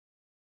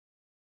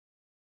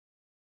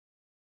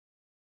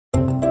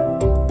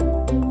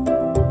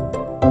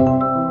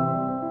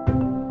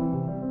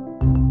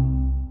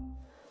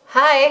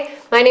Hi,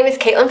 my name is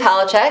Caitlin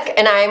Palachek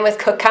and I'm with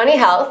Cook County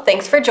Health.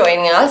 Thanks for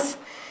joining us.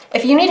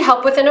 If you need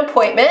help with an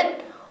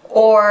appointment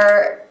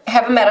or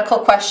have a medical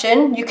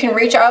question, you can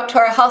reach out to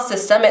our health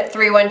system at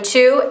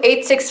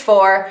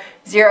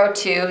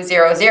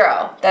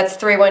 312-864-0200. That's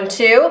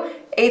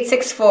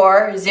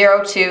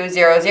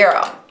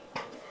 312-864-0200.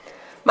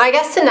 My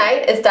guest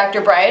tonight is Dr.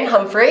 Brian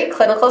Humphrey,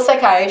 clinical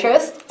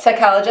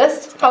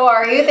psychologist. How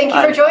are you? Thank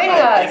you for joining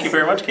us. Thank you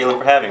very much, Caitlin,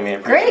 for having me. I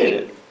appreciate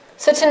it.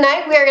 So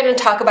tonight we are going to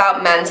talk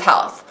about men's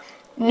health.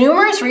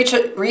 Numerous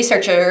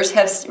researchers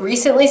have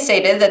recently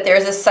stated that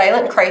there's a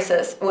silent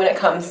crisis when it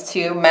comes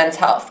to men's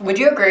health. Would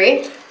you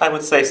agree? I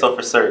would say so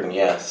for certain,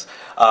 yes.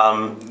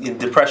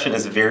 Depression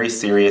is very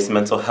serious.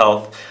 Mental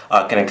health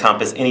can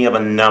encompass any of a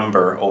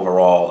number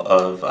overall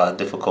of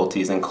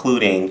difficulties,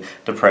 including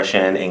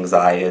depression,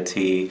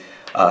 anxiety,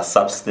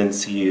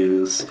 substance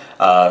use,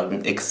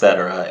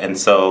 etc. And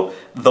so,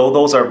 though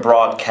those are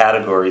broad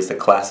categories that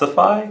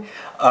classify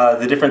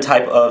the different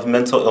type of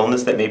mental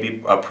illness that may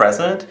be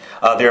present,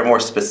 there are more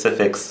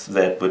specifics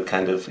that would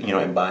kind of,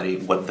 embody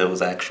what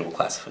those actual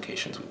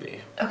classifications would be.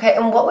 Okay,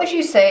 and what would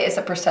you say is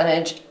the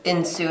percentage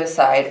in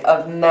suicide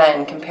of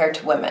men compared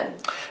to women?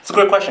 It's a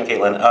good question,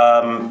 Caitlin.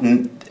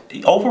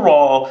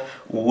 Overall,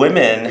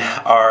 women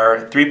are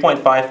about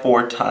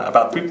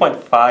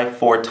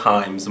 3.54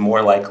 times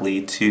more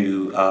likely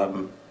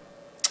to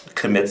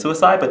commit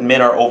suicide, but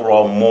men are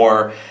overall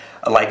more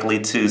likely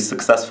to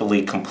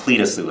successfully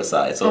complete a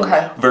suicide. So,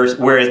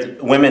 whereas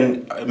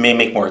women may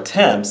make more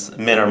attempts,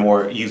 men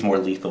use more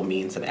lethal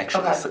means and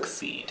actually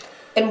succeed.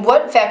 And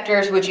what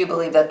factors would you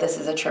believe that this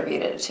is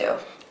attributed to?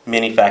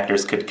 Many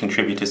factors could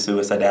contribute to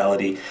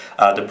suicidality.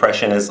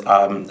 Depression is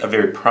a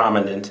very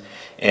prominent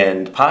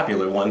and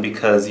popular one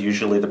because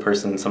usually the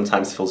person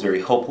sometimes feels very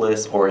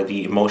hopeless, or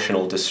the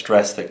emotional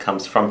distress that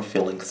comes from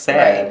feeling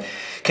sad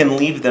can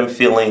leave them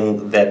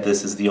feeling that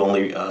this is the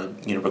only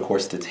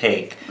recourse to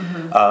take.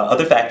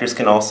 Other factors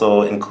can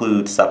also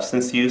include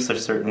substance use or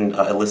certain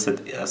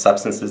illicit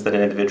substances that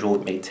an individual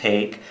may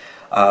take.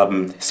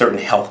 Certain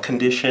health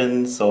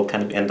conditions, so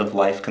kind of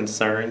end-of-life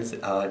concerns,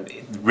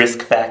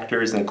 risk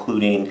factors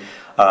including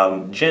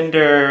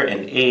gender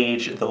and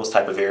age. Those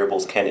type of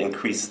variables can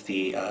increase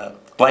the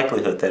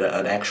likelihood that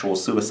an actual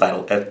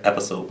suicidal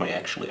episode may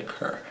actually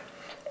occur.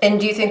 And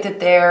do you think that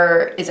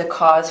there is a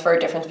cause for a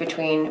difference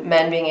between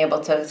men being able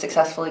to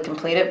successfully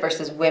complete it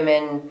versus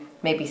women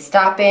maybe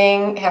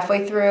stopping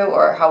halfway through,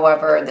 or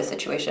however the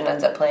situation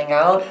ends up playing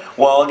out?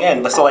 Well,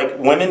 again, so like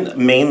women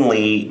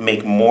mainly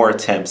make more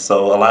attempts,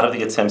 so a lot of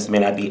the attempts may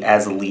not be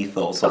as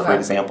lethal. So for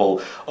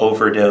example,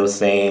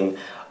 overdosing,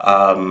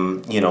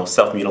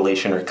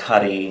 self-mutilation or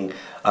cutting,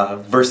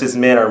 versus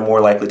men are more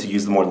likely to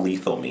use the more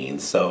lethal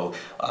means. So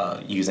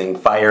using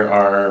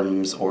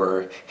firearms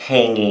or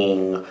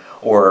hanging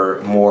or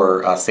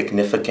more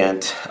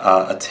significant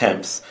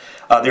attempts.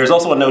 There's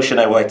also a notion,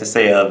 I would like to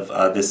say, of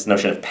this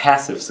notion of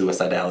passive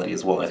suicidality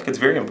as well. I think it's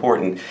very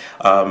important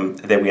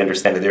that we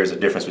understand that there's a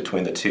difference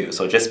between the two.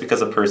 So just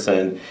because a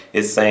person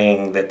is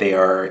saying that they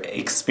are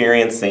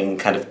experiencing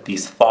kind of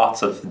these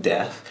thoughts of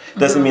death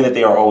doesn't mean that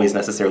they are always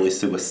necessarily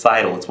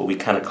suicidal. It's what we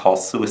kind of call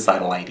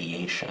suicidal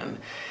ideation.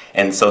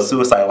 And so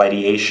suicidal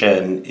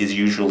ideation is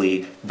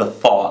usually the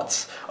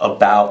thoughts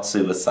about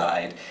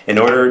suicide. In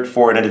order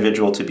for an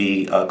individual to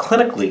be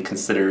clinically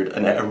considered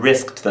a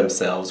risk to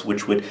themselves,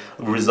 which would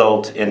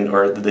result in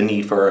the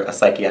need for a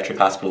psychiatric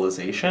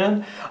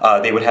hospitalization,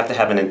 they would have to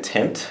have an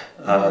intent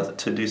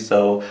to do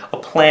so, a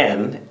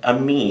plan, a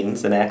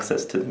means, and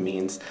access to the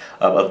means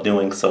of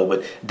doing so,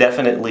 but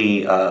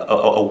definitely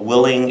a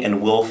willing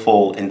and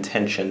willful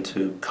intention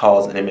to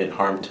cause an imminent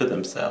harm to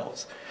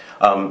themselves.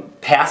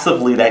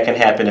 Passively, that can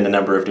happen in a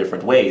number of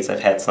different ways. I've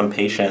had some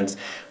patients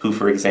who,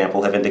 for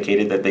example, have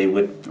indicated that they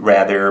would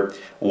rather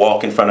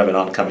walk in front of an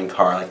oncoming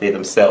car, like they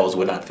themselves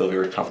would not feel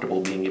very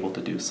comfortable being able to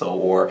do so.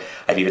 Or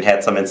I've even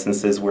had some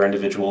instances where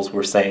individuals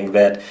were saying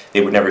that they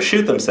would never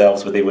shoot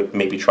themselves, but they would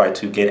maybe try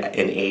to get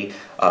in a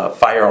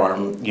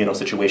firearm,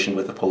 situation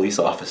with a police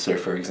officer,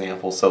 for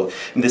example. So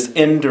this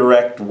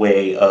indirect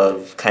way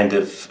of kind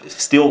of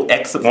still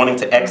wanting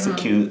to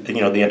execute, the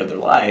end of their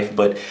life,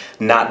 but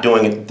not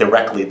doing it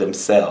directly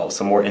themselves,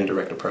 a more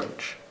indirect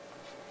approach.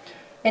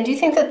 And do you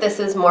think that this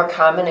is more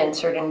common in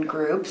certain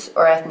groups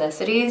or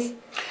ethnicities?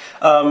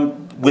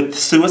 With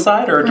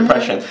suicide or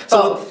depression?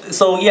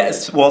 So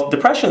yes, well,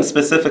 depression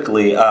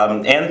specifically,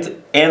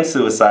 and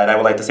suicide, I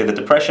would like to say that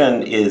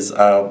depression is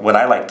what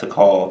I like to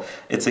call,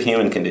 it's a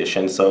human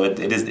condition. So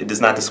it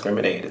does not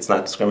discriminate. It's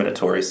not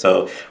discriminatory.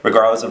 So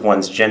regardless of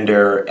one's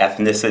gender,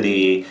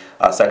 ethnicity,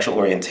 sexual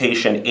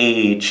orientation,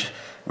 age,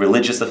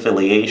 religious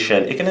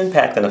affiliation, it can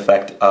impact and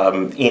affect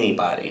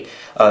anybody.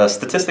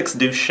 Statistics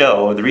do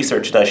show, the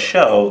research does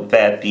show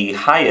that the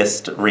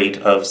highest rate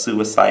of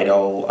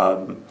suicidal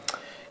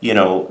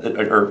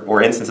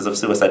or instances of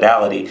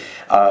suicidality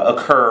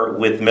occur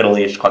with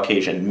middle-aged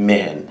Caucasian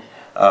men.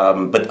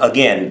 But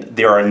again,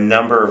 there are a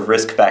number of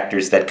risk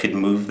factors that could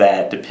move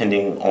that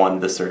depending on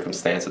the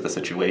circumstance of the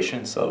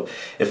situation. So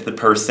if the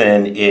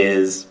person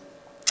is,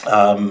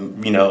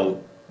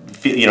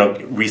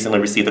 recently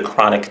received a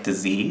chronic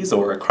disease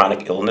or a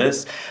chronic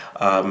illness.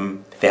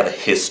 They have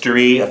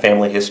a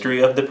family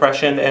history of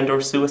depression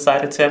and/or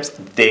suicide attempts.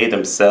 They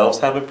themselves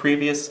have a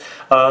previous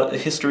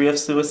history of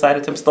suicide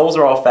attempts. Those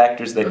are all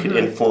factors that could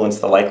influence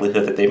the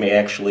likelihood that they may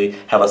actually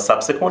have a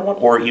subsequent one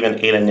or even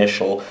an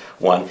initial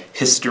one.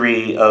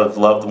 History of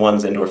loved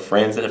ones and/or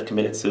friends that have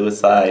committed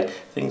suicide,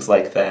 things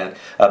like that.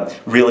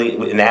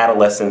 Really, in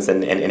adolescence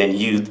and in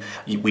youth,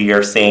 we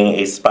are seeing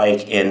a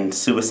spike in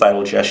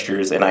suicidal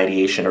gestures and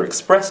ideation or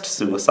expressed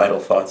suicidal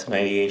thoughts and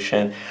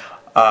ideation.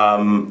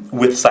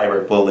 With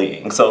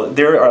cyberbullying. So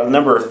there are a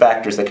number of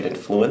factors that could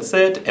influence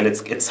it, and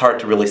it's hard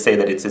to really say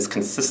that it's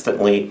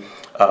consistently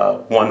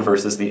one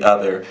versus the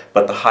other,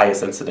 but the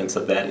highest incidence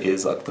of that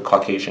is the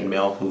Caucasian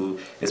male who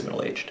is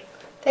middle-aged.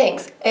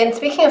 Thanks. And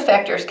speaking of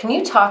factors, can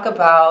you talk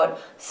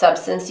about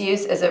substance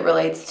use as it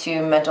relates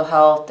to mental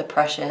health,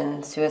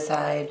 depression,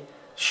 suicide?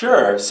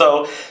 Sure.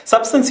 So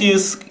substance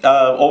use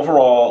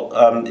overall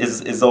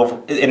is over,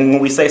 and when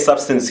we say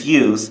substance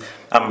use,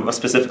 I'm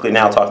specifically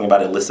now talking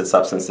about illicit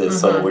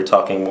substances. So we're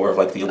talking more of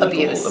like the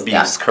illegal abuse,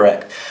 yeah.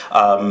 Correct.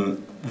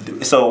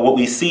 So what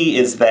we see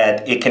is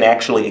that it can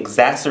actually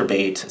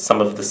exacerbate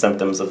some of the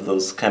symptoms of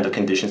those kind of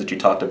conditions that you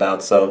talked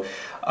about. So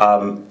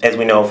as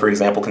we know, for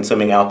example,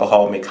 consuming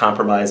alcohol may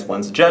compromise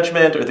one's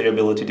judgment or their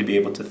ability to be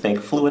able to think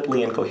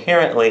fluidly and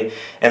coherently,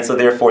 and so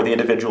therefore the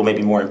individual may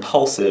be more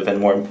impulsive and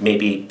more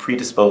maybe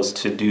predisposed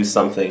to do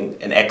something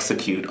and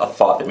execute a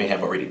thought that may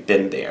have already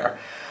been there.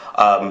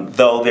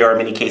 Though there are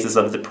many cases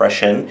of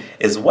depression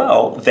as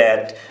well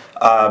that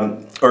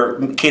or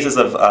cases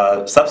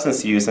of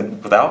substance use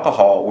with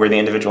alcohol where the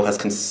individual has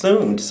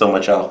consumed so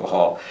much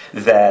alcohol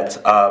that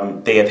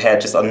they have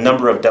had just a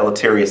number of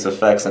deleterious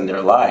effects in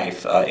their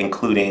life,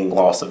 including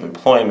loss of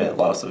employment,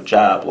 loss of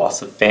job,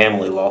 loss of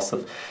family, loss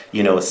of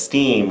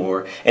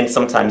esteem, and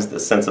sometimes the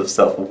sense of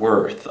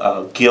self-worth,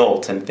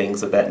 guilt, and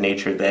things of that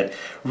nature that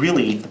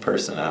really eat the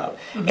person out.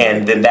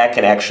 And then that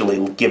can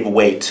actually give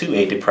way to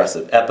a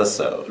depressive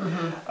episode.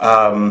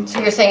 So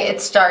you're saying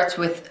it starts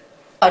with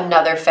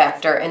another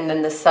factor, and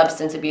then the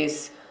substance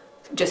abuse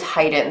just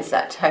heightens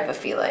that type of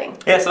feeling?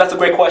 Yeah, so that's a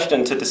great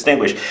question to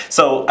distinguish.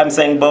 So I'm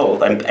saying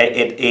both.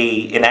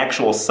 An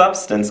actual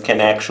substance can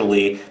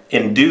actually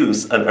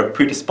induce or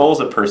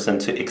predispose a person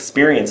to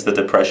experience the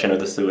depression or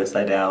the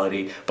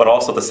suicidality, but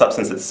also the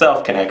substance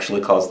itself can actually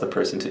cause the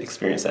person to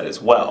experience that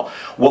as well.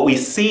 What we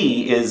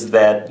see is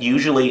that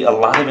usually a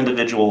lot of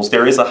individuals,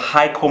 there is a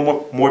high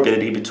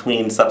comorbidity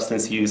between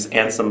substance use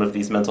and some of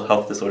these mental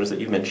health disorders that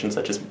you mentioned,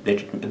 such as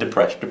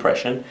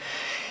depression.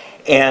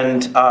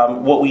 And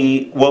what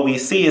we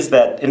see is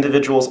that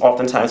individuals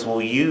oftentimes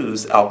will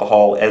use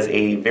alcohol as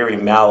a very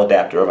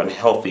maladaptive or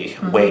unhealthy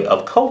way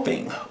of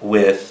coping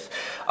with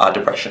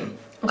depression.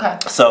 Okay.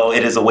 So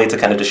it is a way to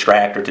kind of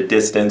distract or to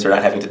distance or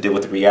not having to deal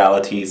with the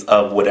realities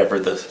of whatever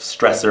the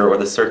stressor or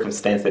the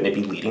circumstance that may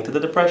be leading to the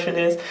depression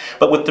is.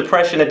 But with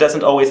depression, it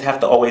doesn't always have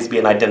to always be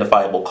an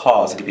identifiable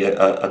cause. It could be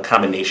a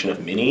combination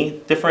of many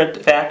different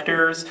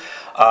factors.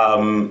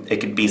 It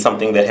could be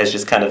something that has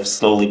just kind of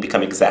slowly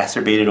become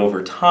exacerbated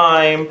over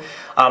time.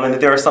 And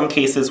there are some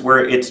cases where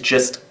it's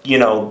just,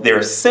 there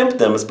are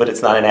symptoms, but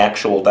it's not an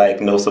actual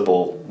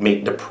diagnosable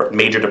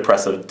major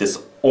depressive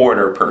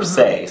disorder per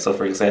se. So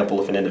for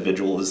example, if an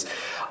individual is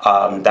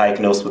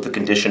diagnosed with a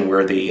condition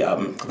where the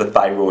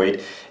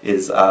thyroid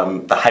is the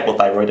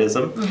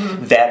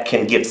hypothyroidism, that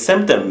can give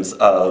symptoms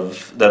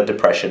of the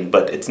depression,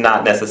 but it's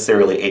not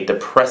necessarily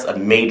a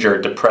major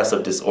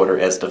depressive disorder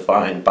as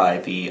defined by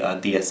the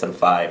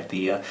DSM-5,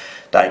 the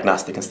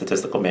Diagnostic and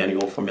Statistical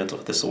Manual for Mental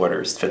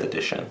Disorders, 5th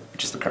edition,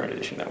 which is the current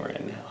edition that we're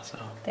in now. So.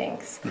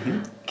 Thanks.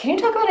 Can you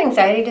talk about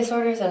anxiety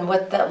disorders and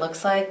what that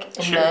looks like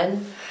in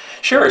men?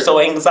 Sure. So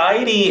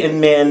anxiety in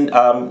men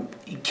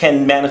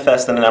can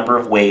manifest in a number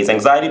of ways.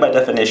 Anxiety, by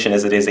definition,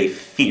 is a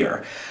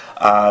fear.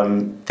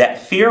 That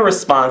fear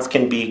response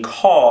can be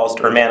caused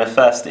or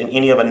manifest in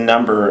any of a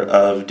number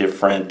of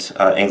different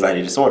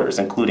anxiety disorders,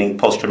 including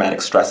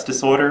post-traumatic stress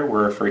disorder,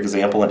 where, for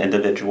example, an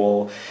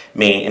individual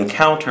may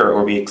encounter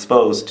or be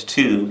exposed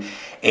to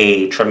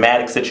a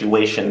traumatic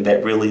situation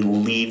that really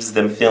leaves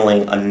them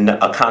feeling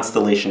a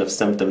constellation of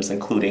symptoms,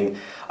 including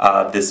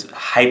this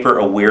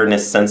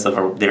hyper-awareness sense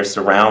of their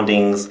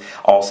surroundings,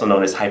 also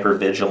known as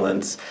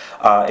hypervigilance.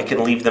 It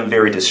can leave them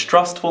very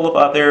distrustful of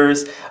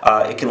others.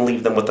 It can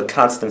leave them with a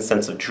constant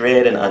sense of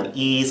dread and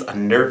unease, a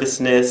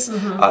nervousness,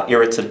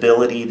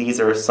 irritability.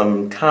 These are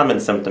some common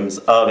symptoms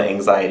of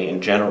anxiety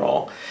in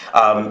general.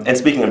 And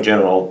speaking of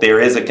general, there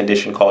is a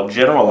condition called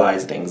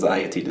generalized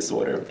anxiety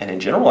disorder. And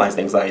in generalized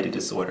anxiety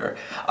disorder,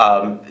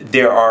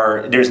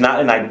 there's not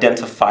an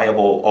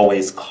identifiable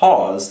always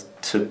cause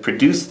to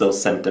produce those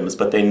symptoms,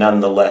 but they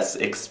nonetheless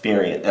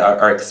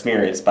are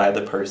experienced by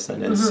the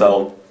person. And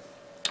so,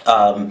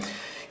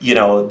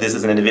 this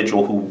is an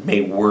individual who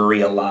may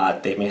worry a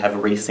lot. They may have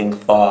racing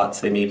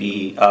thoughts. They may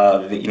be,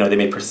 they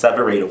may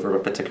perseverate over a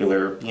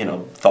particular,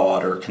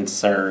 thought or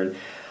concern.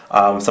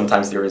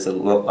 Sometimes there is a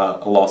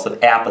loss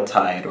of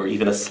appetite or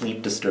even a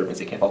sleep disturbance.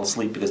 They can't fall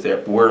asleep because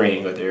they're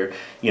worrying or they're,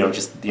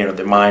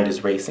 their mind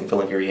is racing,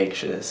 feeling very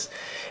anxious.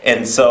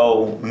 And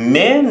so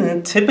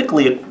men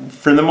typically,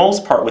 for the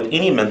most part, with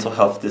any mental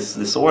health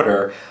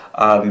disorder,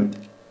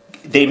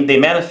 they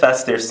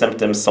manifest their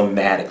symptoms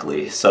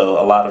somatically.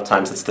 So a lot of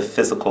times it's the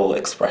physical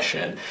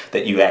expression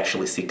that you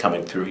actually see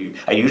coming through you.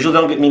 I usually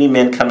don't get many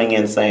men coming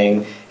in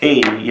saying,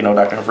 hey,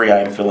 Dr. Humphrey, I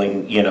am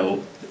feeling,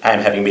 I am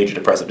having major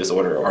depressive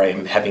disorder or I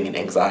am having an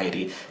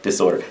anxiety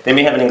disorder. They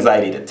may have an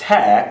anxiety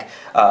attack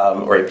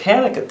or a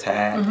panic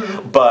attack,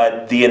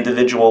 but the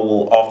individual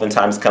will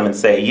oftentimes come and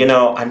say,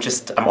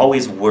 I'm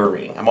always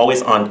worrying. I'm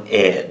always on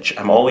edge.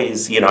 I'm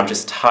always, I'm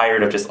just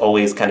tired of just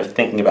always kind of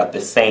thinking about the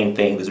same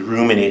thing, just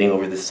ruminating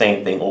over the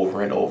same thing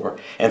over and over.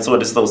 And so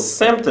it is those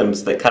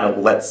symptoms that kind of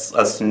lets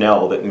us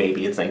know that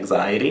maybe it's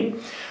anxiety.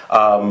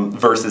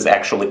 Versus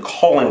actually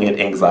calling it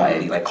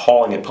anxiety, like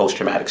calling it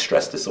post-traumatic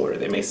stress disorder.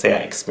 They may say, I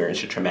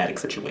experienced a traumatic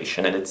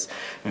situation, and it's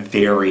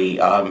very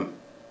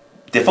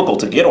difficult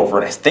to get over,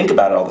 and I think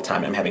about it all the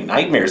time. I'm having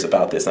nightmares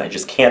about this, and I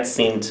just can't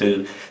seem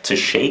to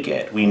shake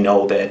it. We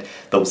know that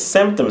those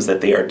symptoms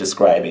that they are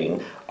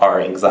describing are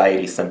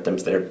anxiety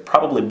symptoms that are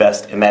probably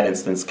best, in that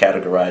instance,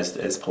 categorized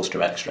as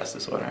post-traumatic stress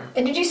disorder.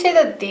 And did you say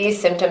that these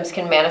symptoms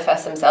can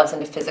manifest themselves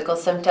into physical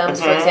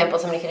symptoms? For example,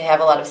 somebody can have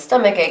a lot of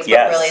stomach aches,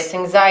 but really it's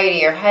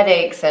anxiety or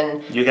headaches.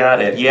 And you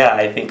got it. Yeah,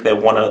 I think that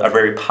a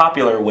very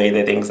popular way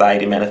that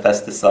anxiety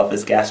manifests itself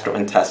is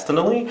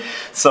gastrointestinally.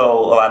 So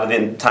a lot of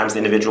the times the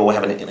individual will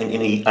have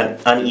an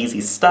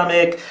uneasy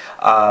stomach.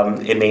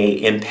 It may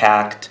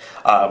impact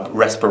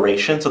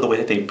respiration, so the way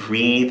that they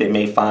breathe. They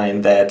may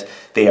find that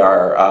they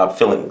are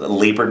feeling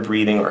labored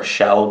breathing or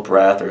shallow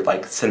breath or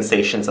like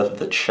sensations of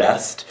the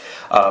chest.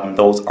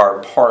 Those are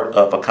part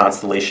of a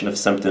constellation of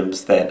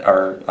symptoms that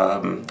are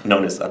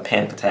known as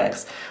panic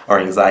attacks or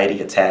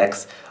anxiety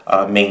attacks.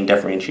 Main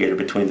differentiator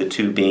between the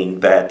two being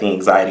that the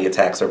anxiety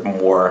attacks are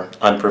more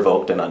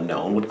unprovoked and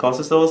unknown what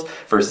causes those,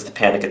 versus the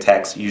panic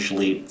attacks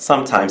usually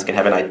sometimes can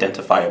have an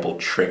identifiable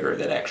trigger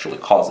that actually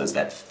causes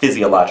that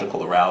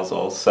physiological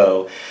arousal.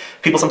 So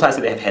people sometimes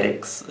say they have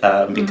headaches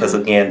because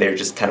again they're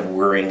just kind of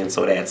worrying, and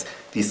so it adds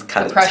these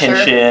kind of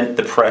tension,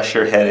 the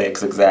pressure,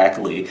 headaches,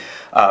 exactly.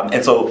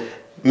 And so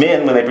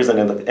men, when they present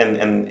in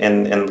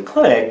the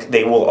clinic,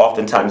 they will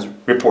oftentimes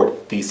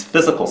report these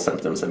physical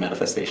symptoms and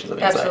manifestations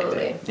of anxiety.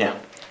 Absolutely. Yeah.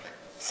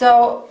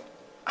 So,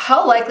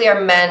 how likely are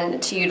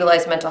men to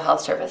utilize mental health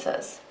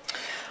services?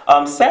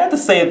 Sad to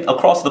say,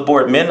 across the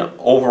board, men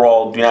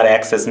overall do not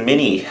access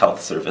many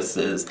health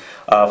services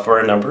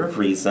for a number of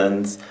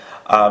reasons.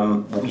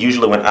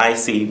 Usually when I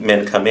see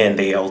men come in,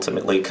 they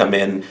ultimately come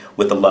in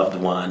with a loved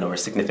one or a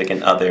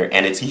significant other,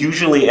 and it's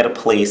usually at a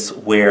place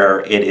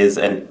where it is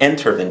an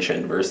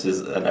intervention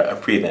versus a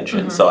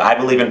prevention. So I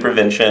believe in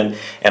prevention,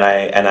 and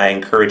I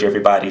encourage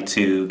everybody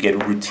to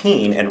get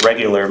routine and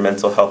regular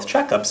mental health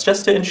checkups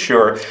just to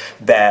ensure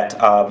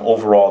that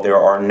overall there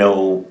are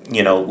no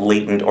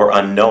latent or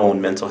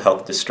unknown mental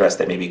health distress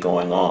that may be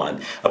going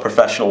on. A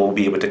professional will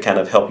be able to kind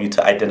of help you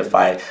to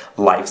identify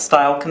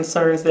lifestyle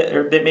concerns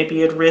that may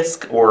be at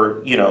risk,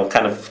 or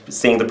kind of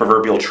seeing the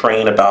proverbial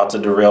train about to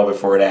derail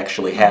before it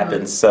actually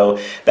happens. So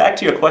back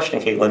to your question,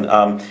 Caitlin,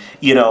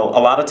 a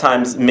lot of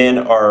times men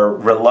are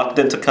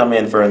reluctant to come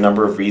in for a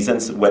number of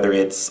reasons, whether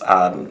it's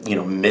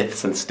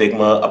myths and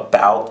stigma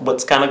about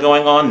what's kind of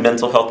going on,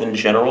 mental health in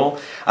general.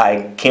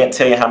 I can't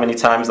tell you how many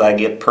times I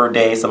get per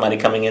day somebody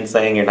coming in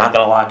saying, you're not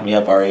going to lock me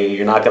up, RA,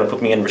 you're not going to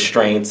put me in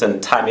restraints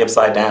and tie me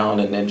upside down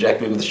and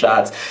inject me with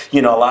shots.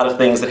 A lot of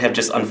things that have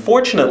just,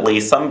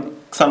 unfortunately, some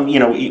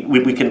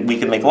we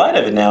can make light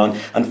of it now,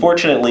 and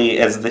unfortunately,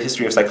 as the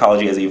history of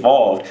psychology has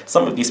evolved,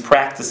 some of these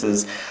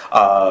practices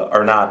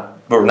are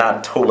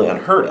not totally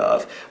unheard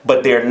of,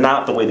 but they're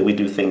not the way that we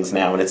do things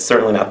now, and it's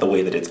certainly not the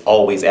way that it's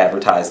always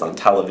advertised on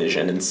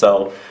television. And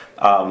so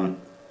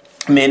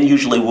men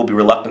usually will be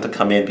reluctant to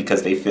come in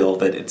because they feel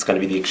that it's going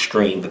to be the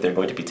extreme, that they're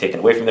going to be taken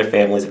away from their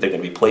families, that they're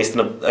going to be placed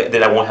in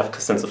that I won't have a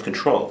sense of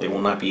control. They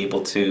will not be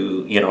able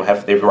to,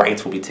 have their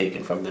rights will be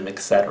taken from them,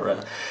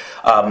 etc.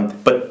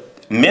 But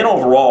men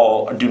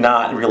overall do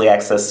not really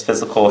access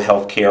physical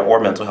health care or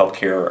mental health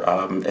care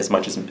as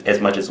much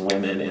as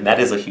women, and that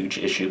is a huge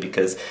issue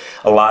because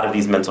a lot of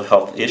these mental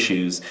health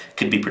issues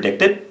could be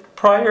predicted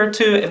prior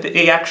to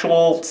the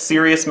actual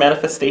serious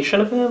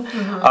manifestation of them,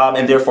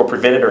 and therefore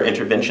prevented or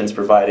interventions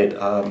provided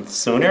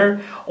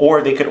sooner,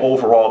 or they could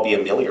overall be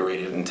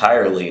ameliorated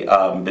entirely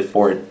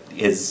before it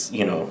is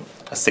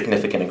a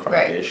significant and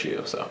chronic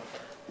issue. So.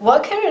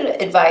 What kind of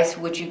advice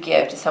would you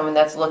give to someone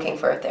that's looking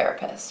for a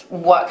therapist?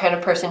 What kind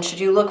of person should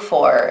you look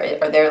for?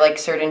 Are there like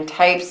certain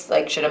types?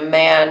 Like, should a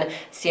man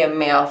see a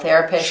male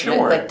therapist?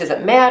 Sure. Does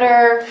it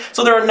matter?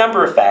 So there are a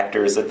number of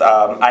factors.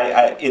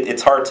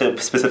 It's hard to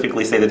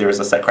specifically say that there is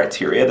a set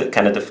criteria that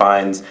kind of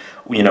defines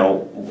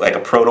like a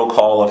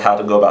protocol of how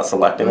to go about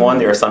selecting one.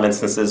 There are some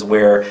instances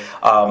where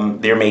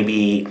there may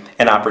be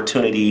an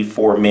opportunity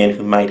for men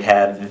who might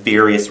have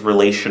various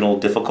relational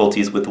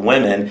difficulties with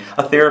women.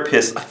 A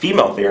therapist, a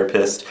female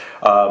therapist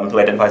who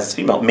identifies as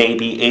female, may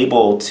be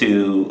able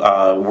to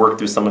work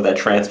through some of that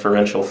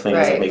transferential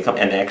things that may come,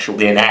 and actually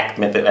the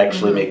enactment that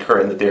actually may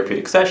occur in the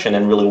therapeutic session,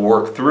 and really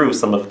work through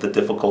some of the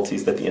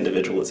difficulties that the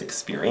individual is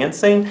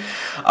experiencing.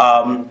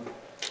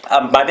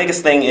 My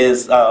biggest thing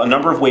is a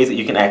number of ways that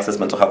you can access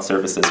mental health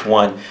services.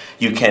 One,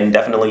 you can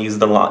definitely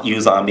use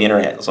on the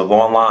internet. So go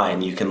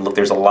online. You can look.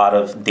 There's a lot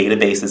of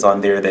databases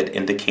on there that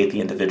indicate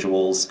the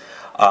individual's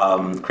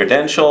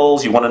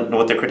credentials. You want to know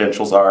what their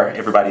credentials are.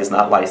 Everybody is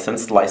not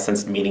licensed.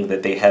 Licensed meaning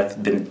that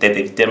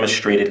they've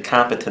demonstrated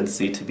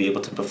competency to be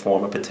able to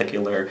perform a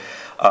particular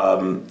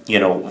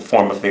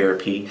form of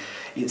therapy.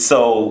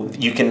 So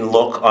you can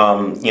look,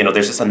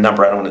 there's just a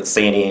number, I don't want to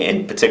say any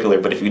in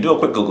particular, but if you do a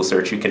quick Google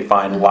search, you can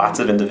find lots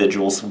of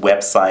individuals'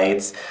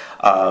 websites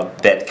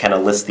that kind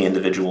of list the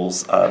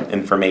individual's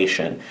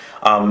information.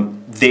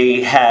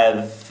 They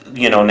have,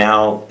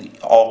 now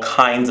all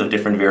kinds of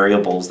different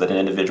variables that an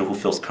individual who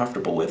feels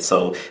comfortable with.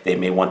 So they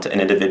may want an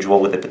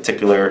individual with a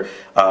particular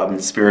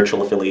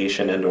spiritual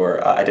affiliation and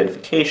or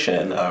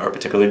identification or a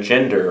particular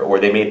gender, or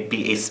they may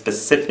be a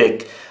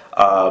specific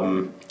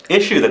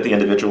issue that the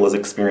individual is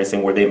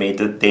experiencing, where they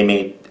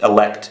may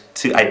elect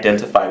to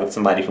identify with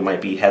somebody who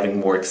might be having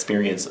more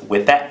experience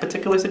with that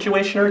particular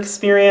situation or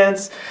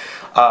experience.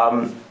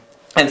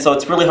 And so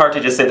it's really hard to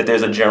just say that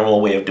there's a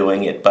general way of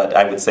doing it, but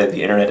I would say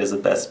the internet is the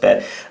best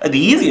bet. The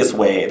easiest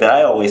way that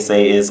I always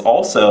say is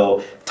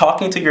also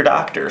talking to your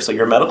doctor. So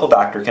your medical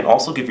doctor can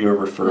also give you a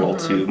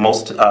referral to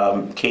most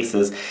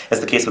cases, as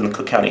the case with the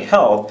Cook County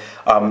Health,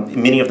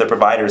 many of the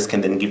providers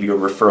can then give you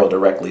a referral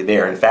directly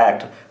there. In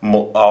fact,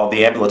 all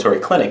the ambulatory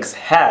clinics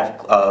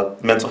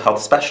have mental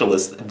health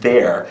specialists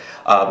there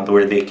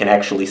where they can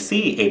actually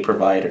see a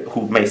provider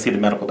who may see the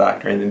medical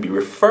doctor and then be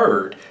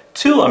referred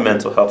to a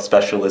mental health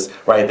specialist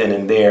right then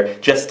and there,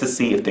 just to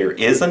see if there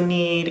is a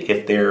need,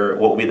 what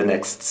will be the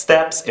next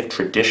steps, if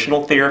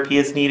traditional therapy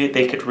is needed.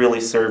 They could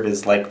really serve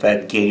as like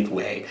that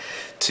gateway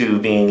to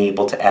being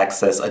able to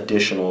access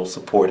additional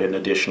support and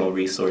additional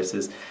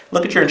resources.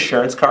 Look at your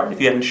insurance card. If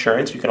you have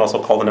insurance, you can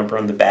also call the number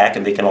on the back,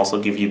 and they can also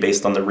give you,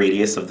 based on the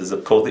radius of the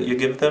zip code that you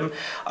give them,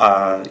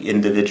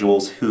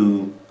 individuals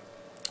who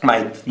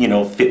might,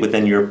 fit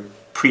within your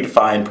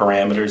predefined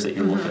parameters that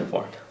you're looking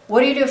for. What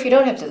do you do if you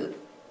don't have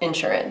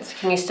insurance?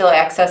 Can you still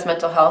access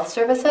mental health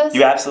services?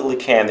 You absolutely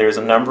can. There's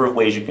a number of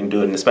ways you can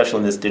do it, and especially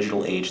in this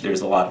digital age,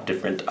 there's a lot of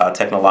different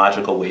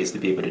technological ways to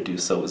be able to do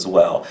so as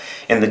well.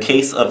 In the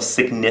case of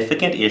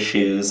significant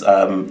issues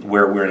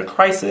where we're in a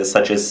crisis,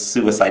 such as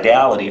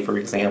suicidality, for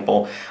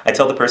example, I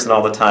tell the person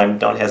all the time,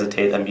 don't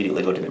hesitate,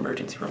 immediately go to the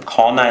emergency room.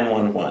 Call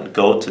 911,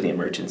 go to the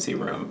emergency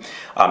room,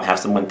 have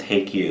someone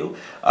take you.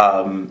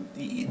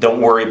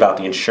 Don't worry about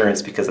the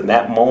insurance, because in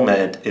that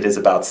moment, it is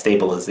about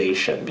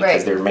stabilization,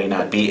 because there may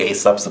not be a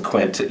subsequent,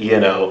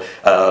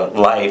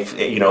 life,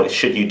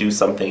 should you do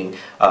something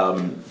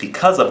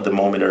because of the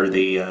moment or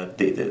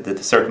the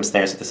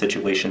circumstance or the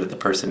situation that the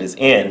person is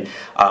in,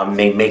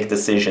 may make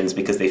decisions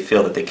because they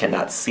feel that they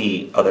cannot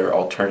see other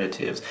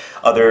alternatives.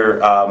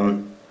 Other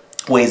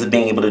ways of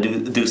being able to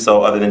do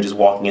so, other than just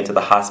walking into the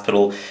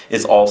hospital,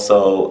 is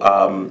also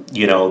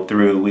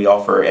we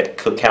offer at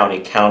Cook County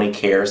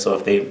Care. So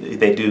if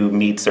they do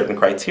meet certain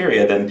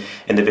criteria, then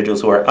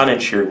individuals who are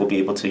uninsured will be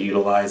able to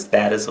utilize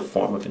that as a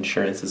form of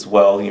insurance as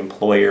well. The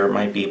employer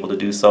might be able to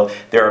do so.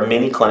 There are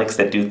many clinics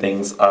that do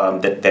things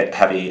that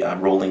have a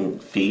rolling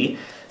fee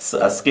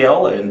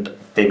scale, and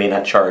they may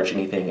not charge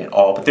anything at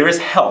all, but there is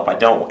help. I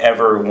don't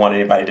ever want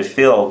anybody to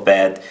feel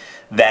that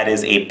that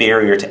is a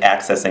barrier to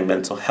accessing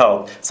mental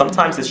health.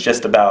 Sometimes it's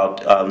just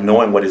about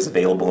knowing what is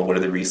available and what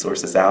are the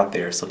resources out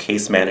there. So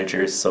case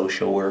managers,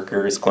 social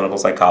workers, clinical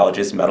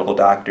psychologists, medical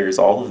doctors,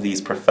 all of these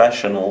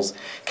professionals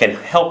can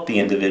help the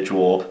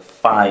individual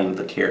find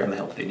the care and the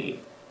help they need.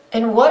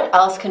 And what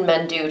else can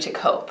men do to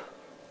cope?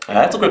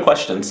 That's a good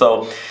question.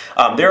 So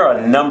there are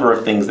a number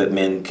of things that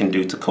men can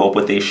do to cope.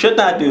 What they should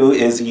not do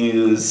is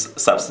use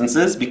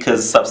substances,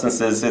 because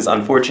substances is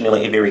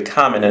unfortunately a very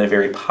common and a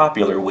very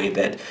popular way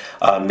that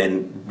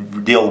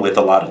men deal with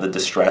a lot of the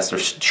distress or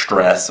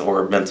stress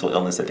or mental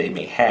illness that they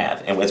may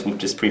have. And as we've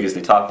just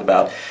previously talked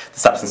about, the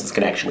substances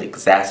can actually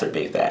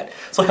exacerbate that.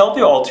 So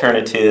healthier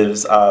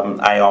alternatives,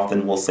 I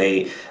often will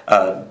say,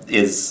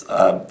 is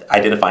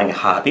identifying a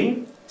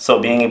hobby. So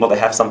being able to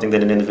have something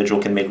that an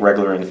individual can make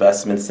regular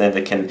investments in,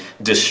 that can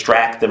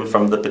distract them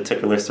from the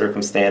particular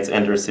circumstance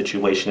and or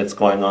situation that's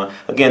going on.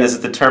 Again, this is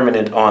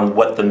determinant on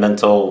what the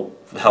mental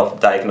health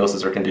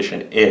diagnosis or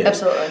condition is.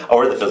 Absolutely.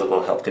 Or the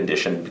physical health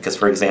condition. Because,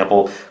 for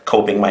example,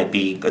 coping might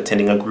be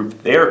attending a group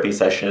therapy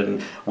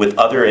session with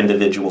other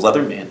individuals,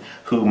 other men,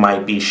 who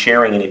might be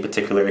sharing in a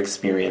particular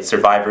experience.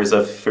 Survivors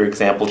of, for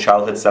example,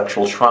 childhood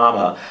sexual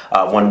trauma.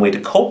 One way to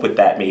cope with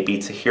that may be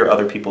to hear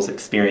other people's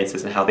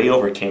experiences and how they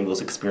overcame those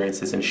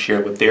experiences and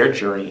share what their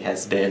journey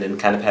has been, and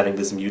kind of having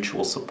this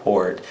mutual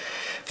support.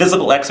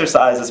 Physical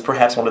exercise is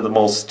perhaps one of the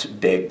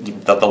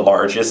the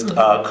largest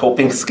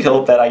coping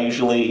skill that I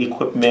usually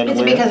equip men with.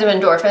 Is it because of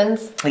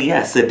endorphins?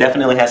 Yes, it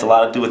definitely has a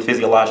lot to do with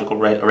physiological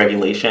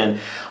regulation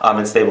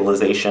and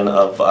stabilization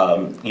of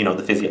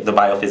the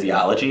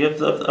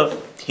biophysiology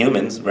of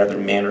humans, whether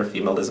man or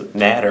female doesn't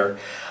matter.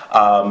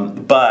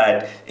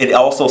 But it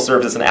also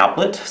serves as an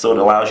outlet, so it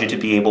allows you to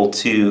be able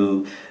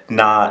to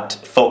not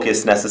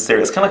focus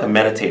necessarily. It's kind of like a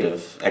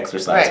meditative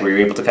exercise where you're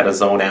able to kind of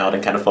zone out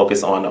and kind of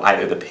focus on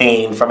either the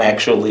pain from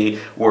actually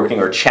working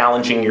or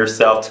challenging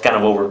yourself to kind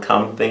of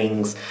overcome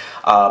things.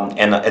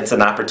 And it's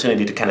an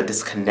opportunity to kind of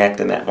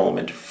disconnect in that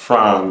moment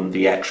from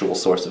the actual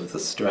source of the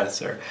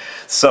stressor.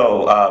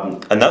 So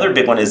another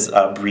big one is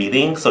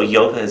breathing. So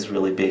yoga is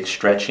really big.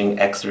 Stretching,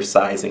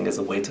 exercising is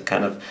a way to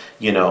kind of,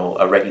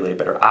 regulate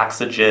better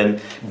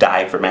oxygen,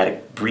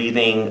 diaphragmatic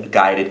breathing,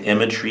 guided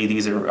imagery.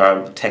 These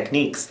are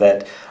techniques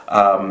that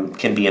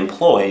can be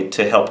employed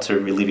to help to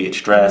alleviate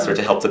stress or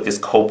to help to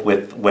just cope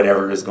with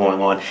whatever is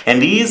going on.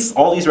 And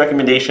all these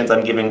recommendations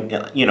I'm giving,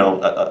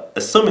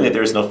 assuming that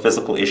there is no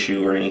physical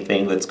issue or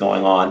anything that's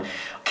going on,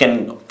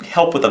 can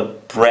help with a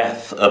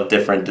breadth of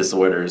different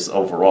disorders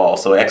overall.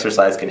 So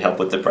exercise can help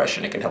with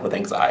depression, it can help with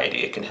anxiety,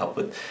 it can help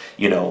with,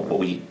 what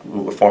we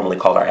formerly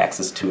called our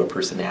access to or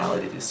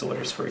personality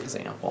disorders, for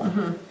example.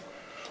 Mm-hmm.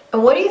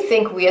 And what do you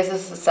think we as a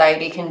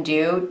society can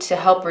do to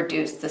help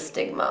reduce the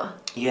stigma?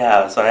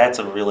 Yeah, so that's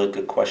a really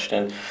good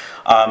question.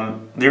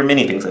 There are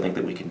many things I think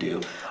that we can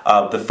do.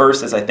 The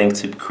first is, I think,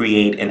 to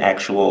create an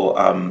actual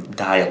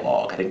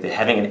dialogue. I think that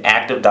having an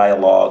active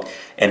dialogue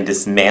and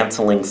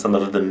dismantling some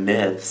of the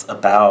myths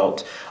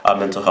about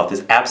mental health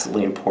is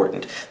absolutely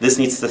important. This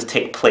needs to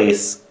take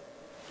place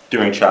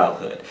during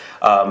childhood.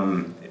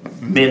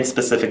 Men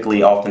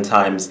specifically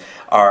oftentimes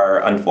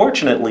are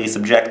unfortunately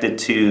subjected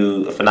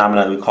to a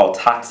phenomenon we call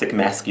toxic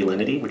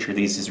masculinity, which are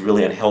these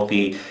really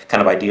unhealthy,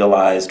 kind of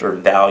idealized or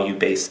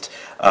value-based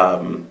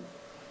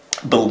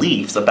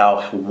beliefs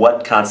about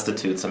what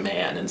constitutes a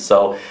man. And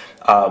so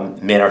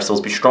men are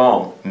supposed to be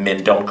strong,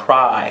 men don't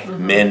cry,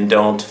 men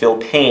don't feel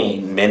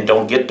pain, men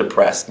don't get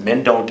depressed,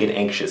 men don't get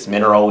anxious,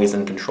 men are always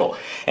in control.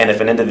 And if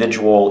an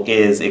individual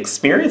is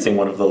experiencing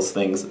one of those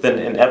things, then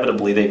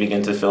inevitably they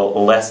begin to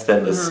feel less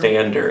than the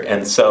standard.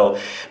 And so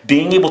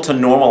being able to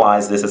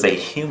normalize this as a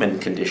human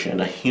condition,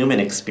 a human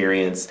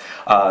experience,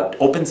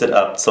 opens it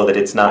up so that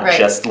it's not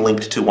just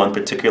linked to one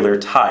particular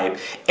type.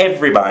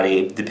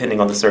 Everybody, depending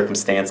on the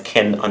circumstance,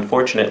 can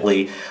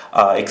unfortunately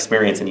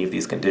experience any of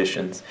these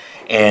conditions.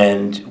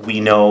 And we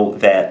know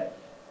that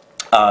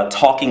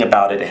talking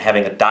about it and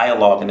having a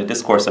dialogue and a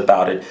discourse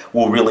about it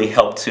will really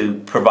help to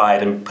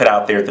provide and put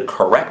out there the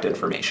correct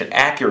information,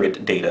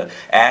 accurate data,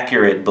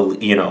 accurate,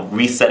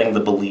 resetting the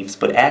beliefs,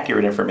 but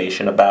accurate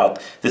information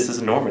about this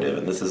is normative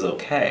and this is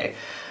okay.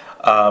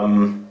 I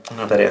don't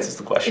know if that answers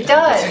the question. It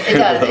does,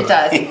 it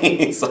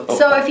does.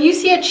 So if you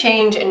see a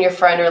change in your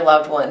friend or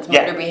loved one's mood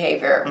or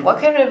behavior,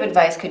 what kind of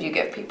advice could you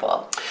give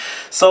people?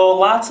 So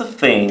lots of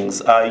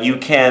things. You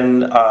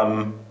can,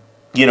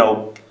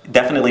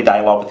 definitely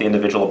dialogue with the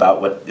individual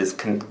about what is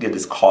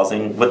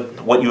causing,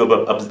 what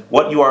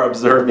you are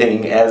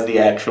observing as the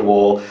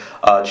actual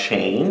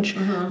change.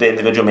 The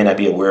individual may not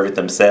be aware of it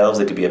themselves.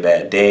 It could be a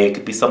bad day. It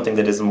could be something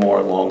that is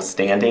more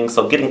long-standing.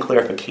 So getting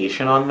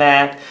clarification on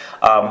that.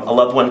 A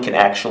loved one can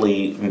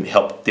actually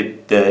help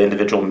the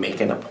individual make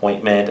an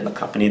appointment and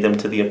accompany them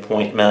to the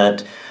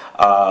appointment.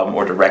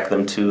 Or direct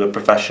them to a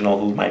professional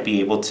who might be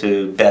able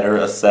to better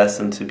assess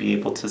and to be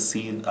able to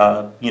see,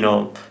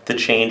 the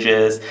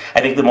changes.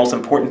 I think the most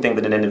important thing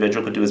that an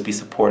individual could do is be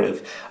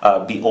supportive,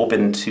 be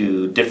open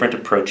to different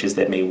approaches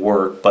that may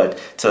work, but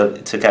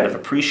to kind of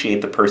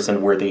appreciate the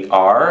person where they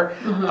are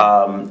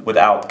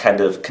without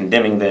kind of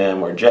condemning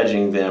them or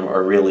judging them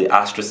or really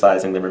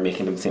ostracizing them or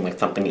making them seem like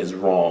something is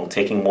wrong.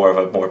 Taking more of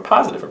a more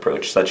positive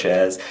approach, such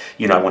as,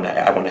 I want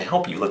to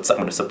help you. I want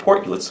to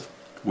support you. Let's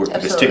work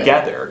this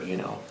together,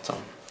 So,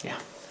 yeah.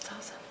 That's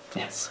awesome.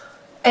 Yes.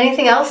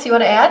 Anything else you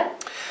want to add?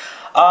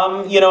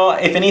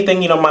 If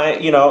anything,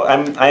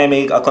 I am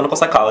a clinical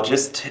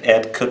psychologist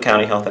at Cook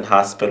County Health and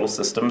Hospital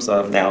Systems,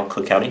 now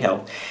Cook County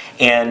Health,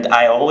 and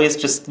I always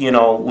just,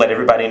 let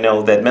everybody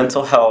know that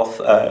mental health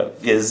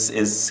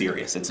is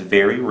serious. It's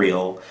very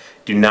real.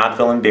 Do not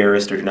feel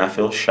embarrassed or do not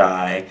feel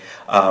shy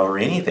or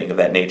anything of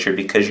that nature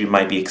because you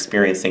might be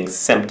experiencing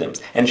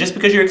symptoms. And just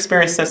because you're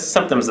experiencing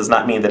symptoms does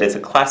not mean that it's a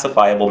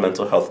classifiable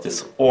mental health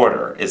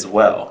disorder as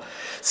well.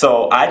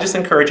 So I just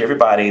encourage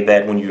everybody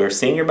that when you are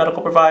seeing your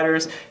medical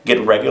providers,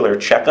 get regular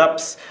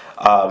checkups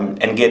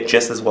and get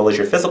just as well as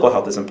your physical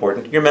health is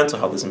important, your mental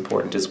health is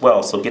important as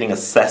well. So getting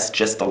assessed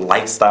just the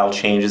lifestyle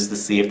changes to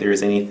see if there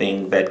is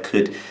anything that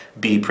could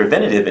be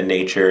preventative in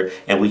nature,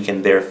 and we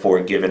can therefore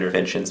give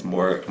interventions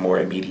more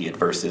immediate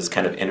versus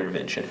kind of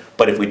intervention.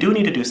 But if we do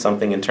need to do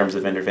something in terms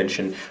of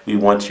intervention, we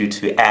want you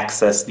to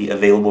access the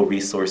available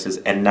resources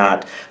and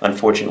not,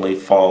 unfortunately,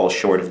 fall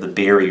short of the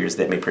barriers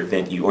that may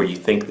prevent you or you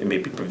think that may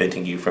be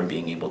preventing you from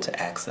being able to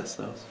access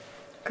those.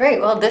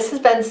 Great. Well, this has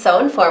been so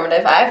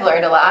informative. I've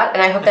learned a lot,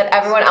 and I hope that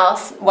everyone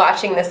else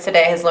watching this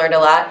today has learned a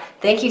lot.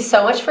 Thank you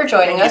so much for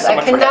joining us.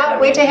 I cannot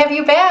wait to have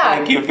you back.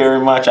 Thank you very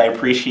much. I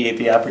appreciate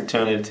the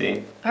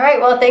opportunity. All right.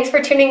 Well, thanks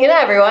for tuning in,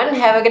 everyone.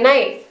 Have a good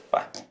night.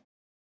 Bye.